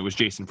just knew it was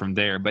Jason from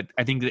there. But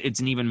I think that it's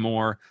an even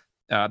more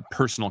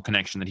personal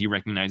connection that he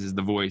recognizes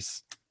the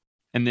voice.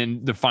 And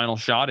then the final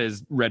shot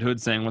is Red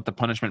Hood saying, "Let the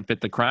punishment fit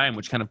the crime,"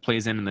 which kind of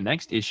plays in the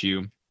next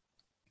issue.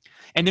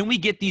 And then we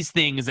get these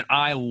things that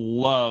I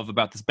love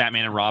about this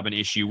Batman and Robin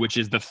issue, which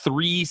is the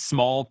 3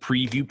 small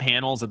preview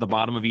panels at the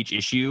bottom of each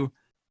issue.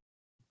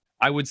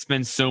 I would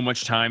spend so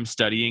much time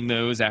studying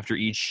those after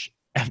each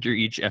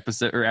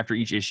episode or after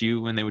each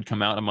issue when they would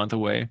come out a month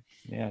away.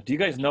 Yeah. Do you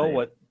guys know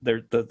what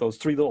those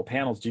 3 little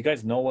panels? Do you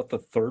guys know what the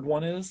third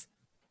one is?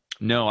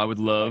 No, I would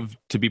love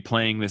to be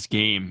playing this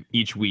game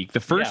each week. The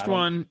first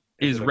one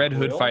is Red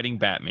Hood fighting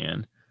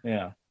Batman.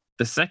 Yeah.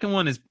 The second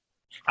one is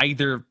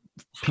either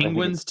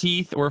Penguin's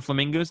teeth or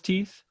Flamingo's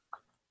teeth.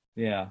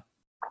 Yeah.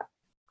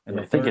 And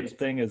the third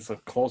thing is a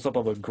close-up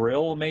of a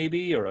grill,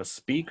 maybe, or a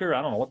speaker.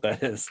 I don't know what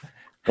that is.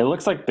 It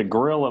looks like the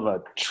grill of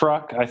a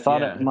truck. I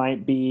thought it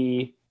might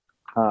be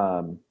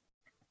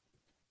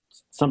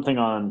something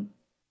on...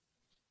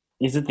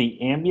 Is it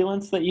the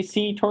ambulance that you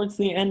see towards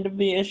the end of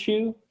the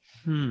issue?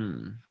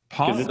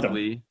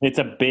 Possibly. It's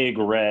a big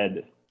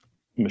red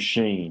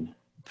machine.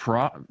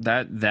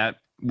 That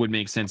would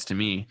make sense to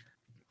me.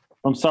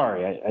 I'm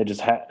sorry. I just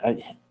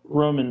had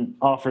Roman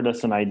offered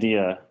us an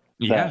idea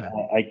that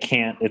I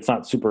can't. It's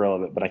not super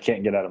relevant, but I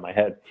can't get out of my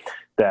head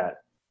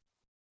that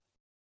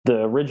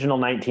the original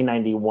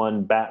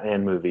 1991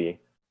 Batman movie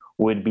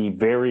would be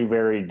very,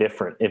 very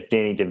different if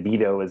Danny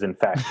DeVito is in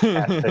fact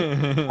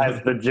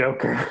as the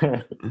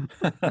Joker.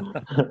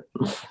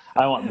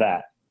 I want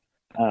that.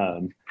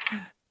 Oh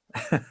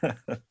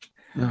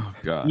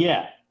God.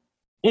 Yeah.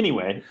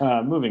 Anyway,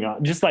 moving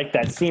on. Just like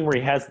that scene where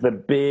he has the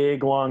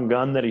big long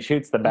gun that he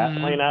shoots the bat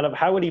plane out of.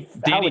 How would he?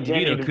 How would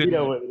Danny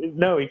DeVito?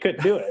 No, he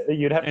couldn't do it.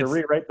 You'd have to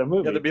rewrite the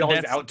movie. Yeah, there'd be all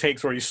these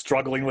outtakes where he's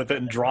struggling with it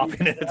and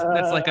dropping it.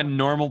 That's like a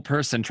normal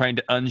person trying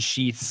to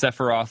unsheath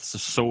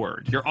Sephiroth's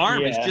sword. Your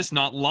arm is just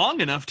not long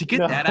enough to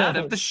get that out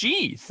of the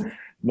sheath.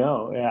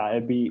 No, yeah,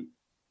 it'd be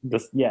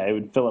just it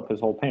would fill up his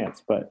whole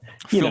pants, but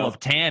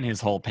tan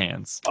his whole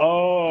pants.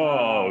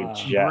 Oh,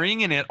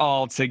 bringing it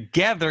all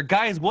together,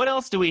 guys. What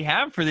else do we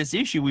have for this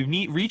issue?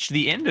 We've reached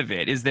the end of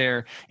it. Is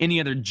there any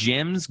other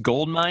gems,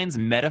 gold mines,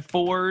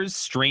 metaphors,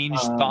 strange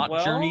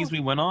thought journeys we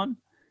went on?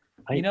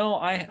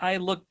 I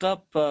looked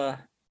up El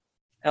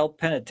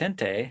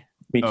Penitente.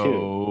 Me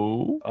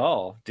too.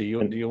 Oh, do you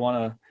want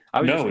to?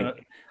 I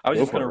was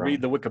just gonna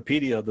read the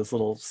Wikipedia of this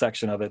little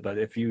section of it, but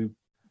if you.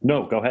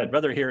 No, go ahead. I'd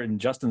rather hear it in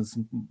Justin's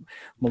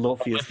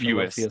mellifluous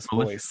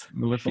voice.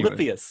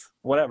 Mellifluous,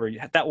 whatever,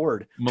 that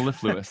word.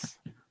 Mellifluous.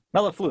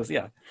 Mellifluous,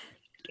 yeah.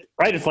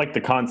 I just like the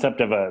concept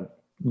of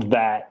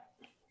that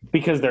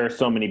because there are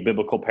so many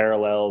biblical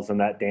parallels, and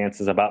that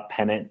dance is about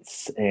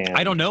penance. And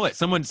I don't know it.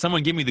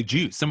 Someone give me the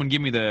juice. Someone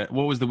give me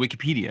what was the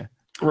Wikipedia?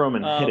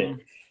 Roman, hit it.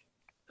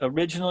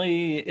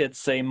 Originally,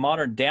 it's a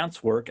modern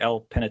dance work.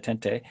 El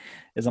Penitente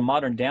is a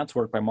modern dance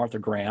work by Martha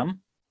Graham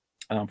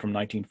from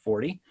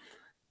 1940.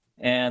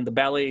 And the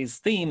ballet's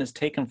theme is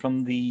taken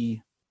from the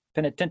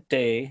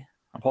penitente,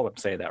 I hope I'm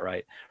saying that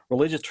right,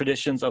 religious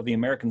traditions of the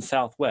American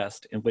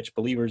Southwest, in which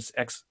believers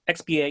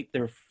expiate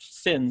their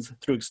sins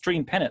through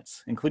extreme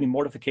penance, including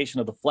mortification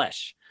of the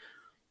flesh.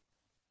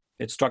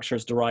 Its structure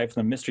is derived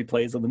from the mystery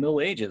plays of the Middle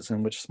Ages,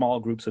 in which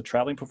small groups of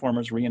traveling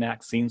performers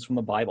reenact scenes from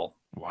the Bible.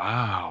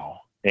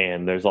 Wow.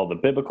 And there's all the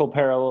biblical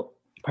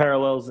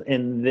parallels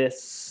in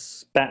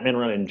this Batman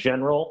run in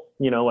general.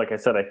 Like I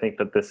said, I think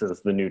that this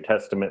is the New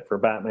Testament for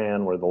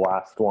Batman, where the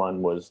last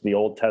one was the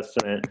Old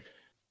Testament.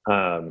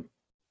 And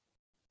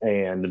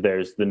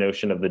there's the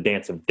notion of the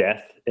dance of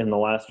death in the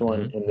last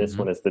one, and this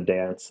one is the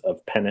dance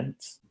of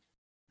penance.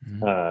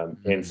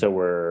 And so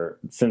we're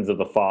sins of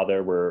the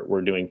Father.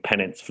 We're doing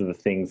penance for the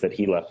things that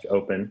he left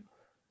open.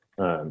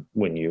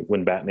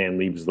 When Batman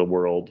leaves the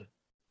world,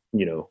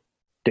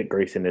 Dick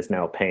Grayson is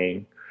now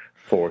paying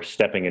for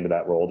stepping into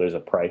that role. There's a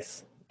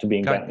price to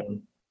being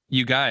Batman.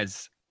 You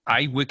guys,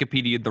 I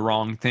Wikipedia'd the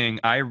wrong thing.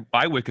 I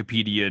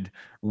Wikipedia'd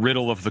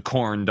Riddle of the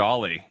Corn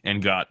Dolly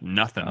and got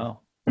nothing.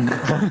 Oh.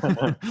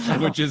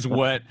 Which is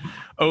what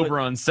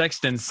Oberon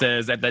Sexton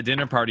says at that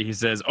dinner party. He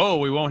says,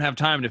 we won't have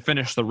time to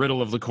finish the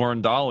Riddle of the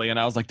Corn Dolly. And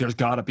I was like, there's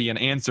got to be an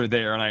answer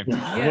there. And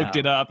I looked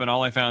it up, and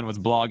all I found was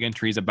blog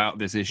entries about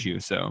this issue.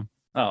 So.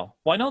 Oh,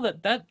 well, I know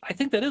that I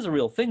think that is a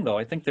real thing, though.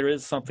 I think there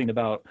is something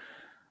about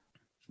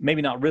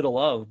maybe not riddle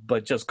of,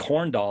 but just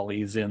corn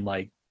dollies in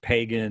like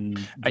pagan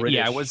British.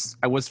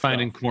 I was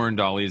finding corn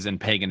dollies and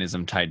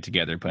paganism tied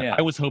together, but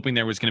I was hoping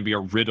there was going to be a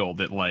riddle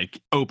that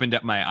like opened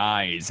up my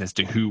eyes as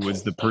to who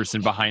was the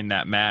person behind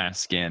that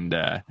mask. And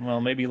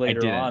well, maybe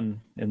later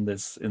on in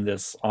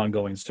this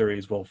ongoing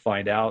series we'll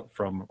find out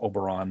from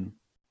Oberon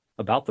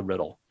about the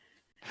riddle.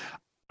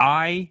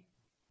 I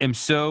am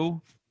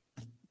so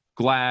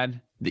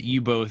glad that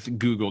you both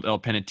Googled El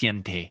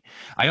Penitente.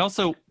 I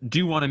also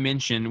do want to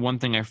mention one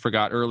thing I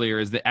forgot earlier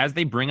is that as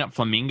they bring up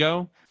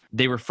Flamingo,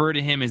 they refer to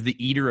him as the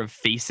Eater of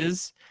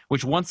Faces,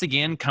 which once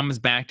again comes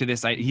back to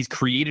this. He's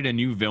created a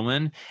new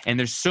villain, and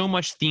there's so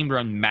much themed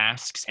around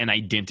masks and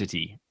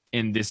identity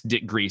in this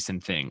Dick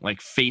Grayson thing.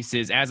 Like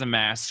faces as a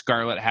mask,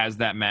 Scarlet has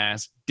that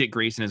mask. Dick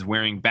Grayson is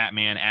wearing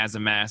Batman as a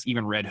mask.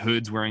 Even Red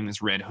Hood's wearing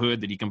this red hood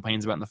that he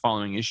complains about in the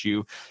following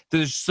issue.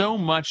 There's so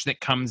much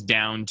that comes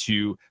down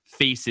to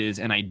faces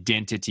and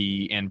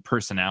identity and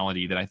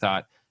personality that I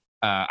thought,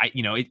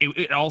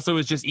 it also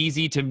is just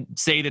easy to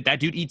say that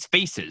dude eats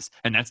faces,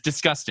 and that's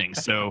disgusting.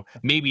 So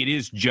maybe it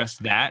is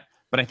just that,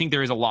 but I think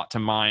there is a lot to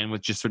mine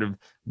with just sort of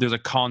there's a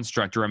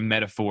construct or a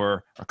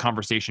metaphor, a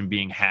conversation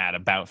being had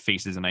about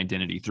faces and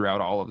identity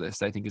throughout all of this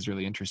that I think is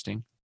really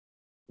interesting.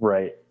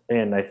 Right.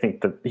 And I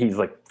think that he's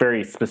like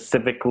very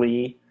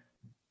specifically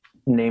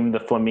named the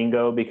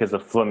flamingo because a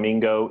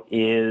flamingo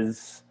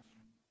is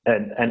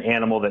an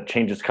animal that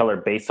changes color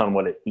based on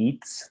what it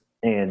eats,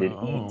 and it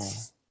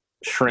eats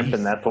shrimp,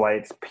 and that's why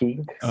it's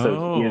pink.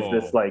 So he is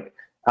this like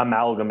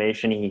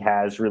amalgamation. He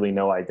has really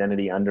no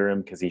identity under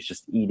him because he's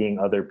just eating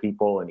other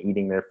people and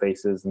eating their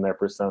faces and their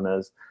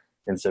personas.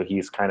 And so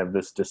he's kind of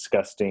this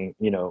disgusting,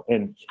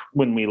 and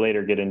when we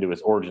later get into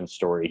his origin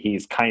story,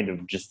 he's kind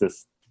of just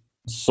this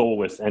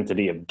soulless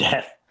entity of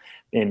death.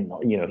 And,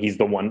 he's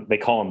the one, they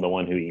call him the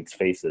one who eats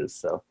faces.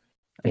 So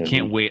I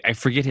can't wait. I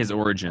forget his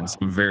origins.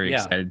 I'm very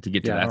excited to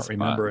get to that spot. I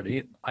don't remember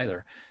it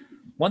either.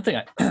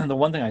 The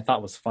one thing I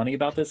thought was funny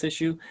about this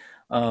issue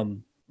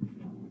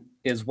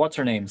is what's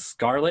her name,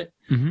 Scarlet,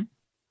 and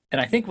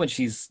I think when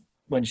she's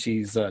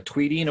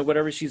tweeting or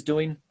whatever she's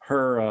doing,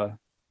 her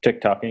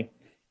TikToking,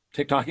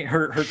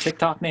 her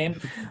TikTok name,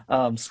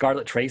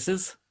 Scarlet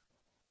Traces.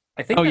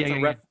 I think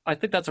I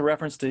think that's a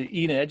reference to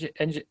Ian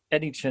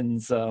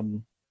Edington's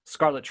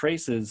Scarlet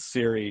Traces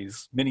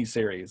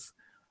miniseries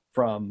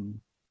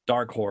from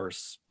Dark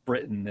Horse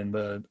Britain in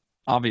the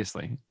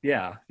Obviously.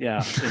 Yeah.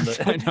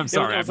 I'm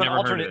sorry, I've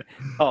never heard of it.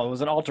 Oh, it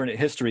was an alternate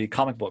history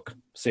comic book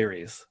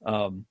series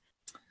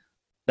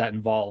that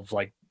involved,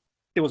 like,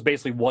 it was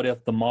basically what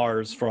if the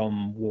Mars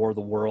from War of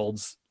the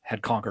Worlds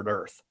had conquered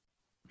Earth,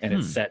 and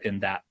it's set in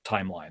that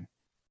timeline.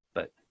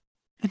 But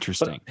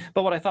interesting.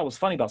 But what I thought was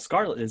funny about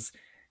Scarlet is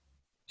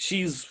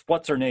she's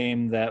what's her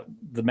name that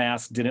the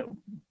mask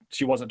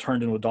she wasn't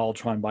turned into a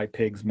Dolltron by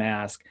Pig's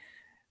mask,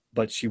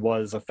 but she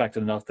was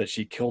affected enough that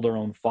she killed her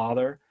own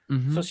father.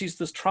 Mm-hmm. So she's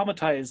this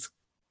traumatized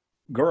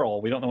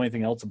girl. We don't know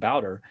anything else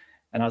about her.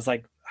 And I was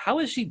like, how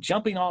is she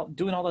doing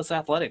all this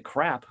athletic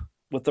crap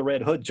with the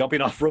Red Hood, jumping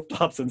off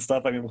rooftops and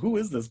stuff? I mean, who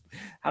is this?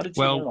 How did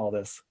she learn all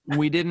this?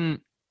 We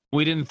didn't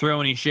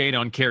throw any shade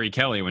on Carrie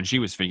Kelly when she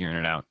was figuring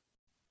it out.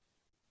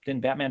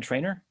 Didn't Batman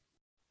train her?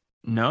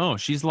 No,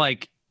 she's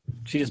like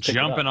she just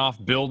jumping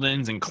off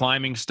buildings and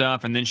climbing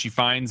stuff, and then she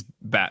finds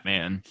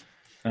Batman.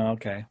 Oh,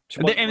 okay.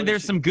 And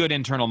there's some good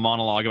internal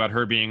monologue about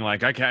her being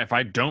like, okay, if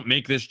I don't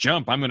make this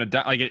jump, I'm gonna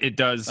die. Like it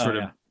does sort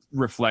of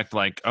reflect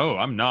like, oh,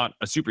 I'm not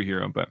a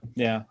superhero. But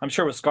yeah, I'm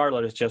sure with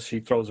Scarlet, it's just she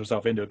throws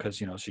herself into it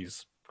because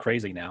she's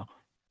crazy now.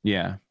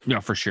 Yeah,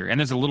 no, for sure. And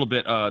there's a little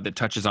bit that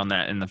touches on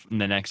that in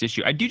the next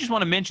issue. I do just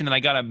want to mention that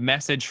I got a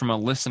message from a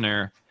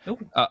listener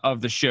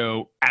of the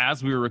show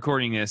as we were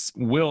recording this,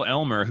 Will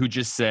Elmer, who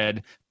just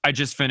said, I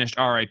just finished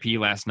RIP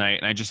last night,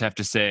 and I just have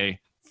to say,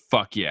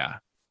 fuck yeah.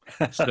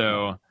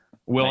 So,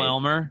 Will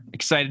Elmer,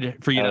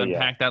 excited for you to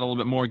unpack that a little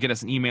bit more. Get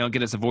us an email,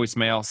 get us a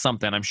voicemail,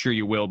 something. I'm sure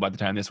you will by the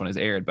time this one is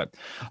aired. But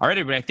all right,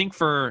 everybody, I think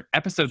for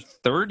episode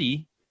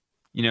 30,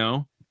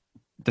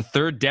 the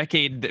third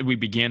decade that we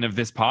began of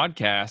this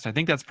podcast, I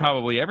think that's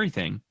probably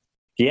everything.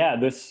 Yeah,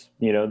 this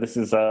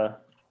is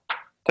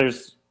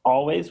there's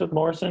always with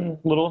Morrison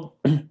little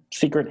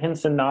secret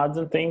hints and nods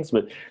and things,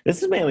 but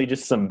this is mainly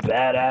just some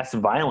badass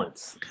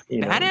violence.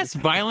 Badass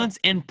violence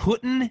and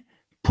putting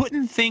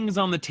things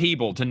on the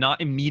table to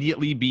not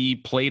immediately be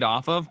played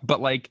off of,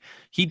 but like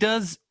he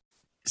does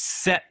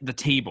set the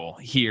table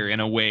here in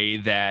a way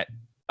that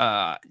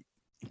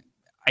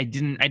I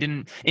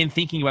didn't in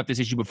thinking about this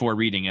issue before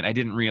reading it, I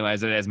didn't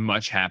realize that as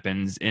much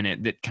happens in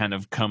it that kind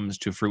of comes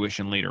to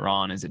fruition later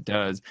on as it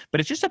does. But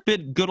it's just a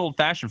bit good old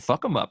fashioned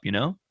fuck 'em up,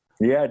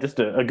 Yeah, just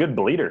a good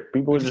bleeder.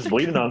 People are just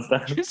bleeding on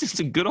stuff. It's just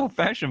a good old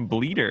fashioned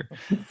bleeder.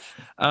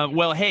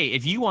 Well, hey,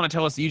 if you want to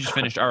tell us that you just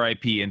finished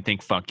RIP and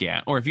think fuck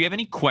yeah, or if you have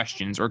any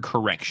questions or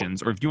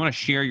corrections, or if you want to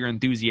share your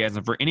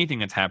enthusiasm for anything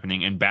that's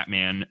happening in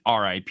Batman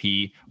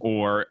RIP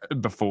or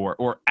before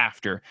or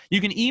after, you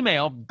can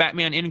email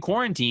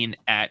batmaninquarantine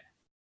at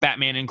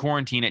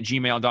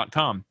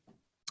batmaninquarantine@gmail.com.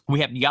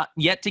 We have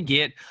yet to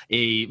get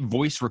a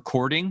voice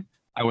recording.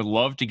 I would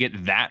love to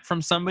get that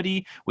from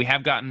somebody. We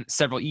have gotten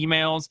several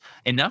emails,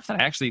 enough that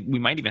we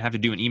might even have to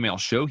do an email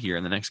show here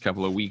in the next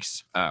couple of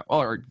weeks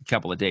or a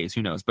couple of days,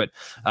 who knows. But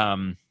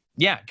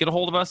get a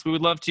hold of us. We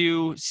would love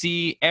to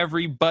see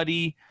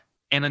everybody.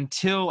 And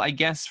until, I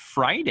guess,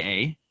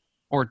 Friday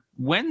or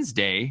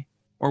Wednesday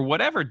or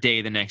whatever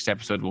day the next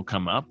episode will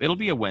come up, it'll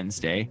be a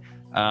Wednesday.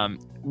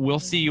 We'll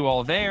see you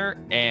all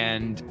there.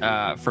 And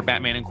for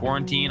Batman in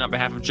Quarantine, on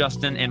behalf of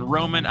Justin and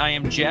Roman, I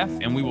am Jeff,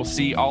 and we will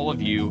see all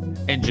of you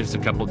in just a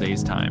couple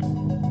days' time.